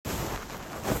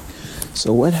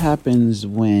So, what happens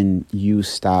when you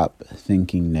stop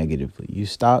thinking negatively? You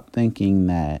stop thinking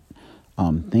that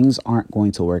things aren't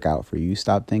going to work out for you. You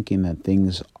stop thinking that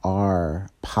things are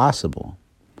possible.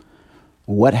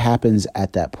 What happens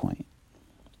at that point?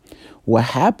 What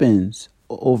happens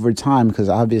over time, because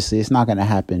obviously it's not going to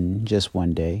happen just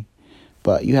one day,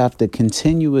 but you have to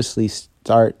continuously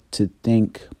start to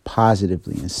think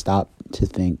positively and stop to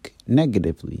think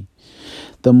negatively.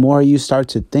 The more you start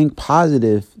to think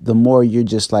positive, the more you're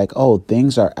just like, oh,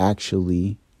 things are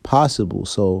actually possible.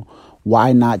 So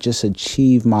why not just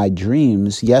achieve my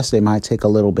dreams? Yes, they might take a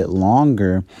little bit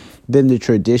longer than the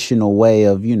traditional way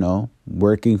of,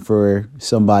 working for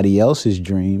somebody else's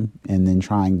dream and then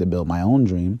trying to build my own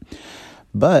dream.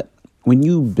 But when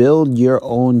you build your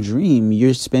own dream,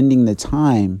 you're spending the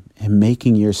time and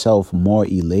making yourself more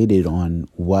elated on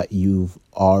what you've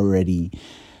already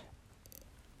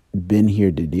been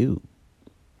here to do.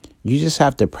 You just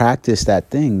have to practice that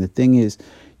thing. The thing is,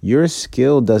 your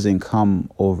skill doesn't come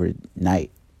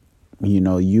overnight.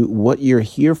 What you're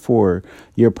here for,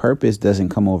 your purpose doesn't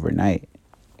come overnight.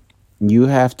 You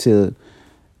have to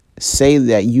say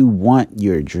that you want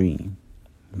your dream,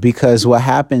 because what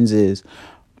happens is,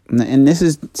 and this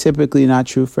is typically not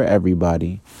true for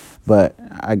everybody, but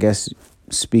I guess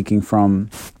speaking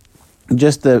from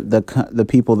just the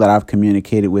people that I've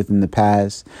communicated with in the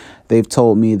past, they've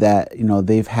told me that,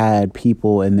 they've had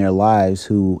people in their lives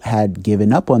who had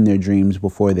given up on their dreams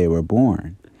before they were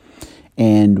born.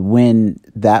 And when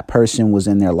that person was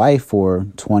in their life for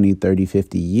 20, 30,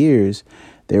 50 years,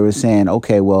 they were saying,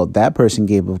 okay, well, that person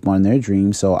gave up on their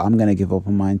dream, so I'm going to give up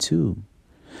on mine too.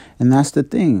 And that's the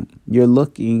thing. You're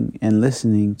looking and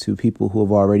listening to people who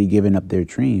have already given up their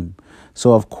dream.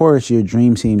 So, of course, your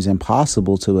dream seems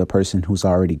impossible to a person who's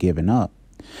already given up.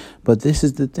 But this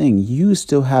is the thing. You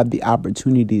still have the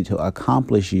opportunity to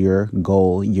accomplish your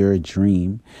goal, your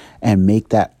dream, and make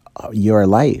that your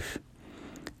life.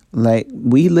 Like,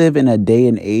 we live in a day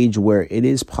and age where it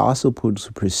is possible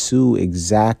to pursue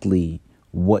exactly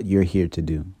what you're here to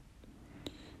do.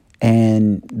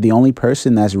 And the only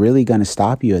person that's really going to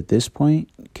stop you at this point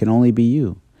can only be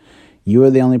you. You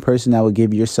are the only person that will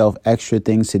give yourself extra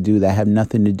things to do that have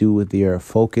nothing to do with your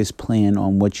focused plan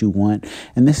on what you want.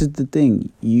 And this is the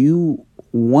thing. You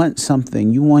want something.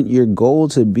 You want your goal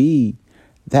to be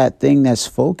that thing that's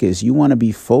focused. You want to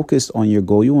be focused on your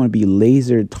goal. You want to be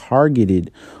laser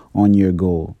targeted on your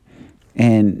goal.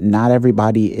 And not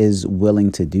everybody is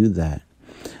willing to do that.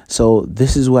 So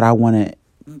this is what I want to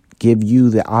give you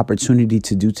the opportunity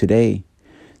to do today.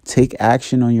 Take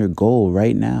action on your goal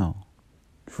right now.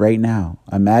 Right now.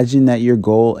 Imagine that your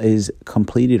goal is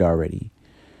completed already.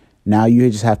 Now you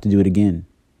just have to do it again.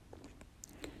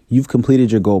 You've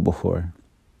completed your goal before.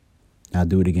 Now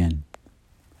do it again.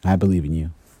 I believe in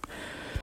you.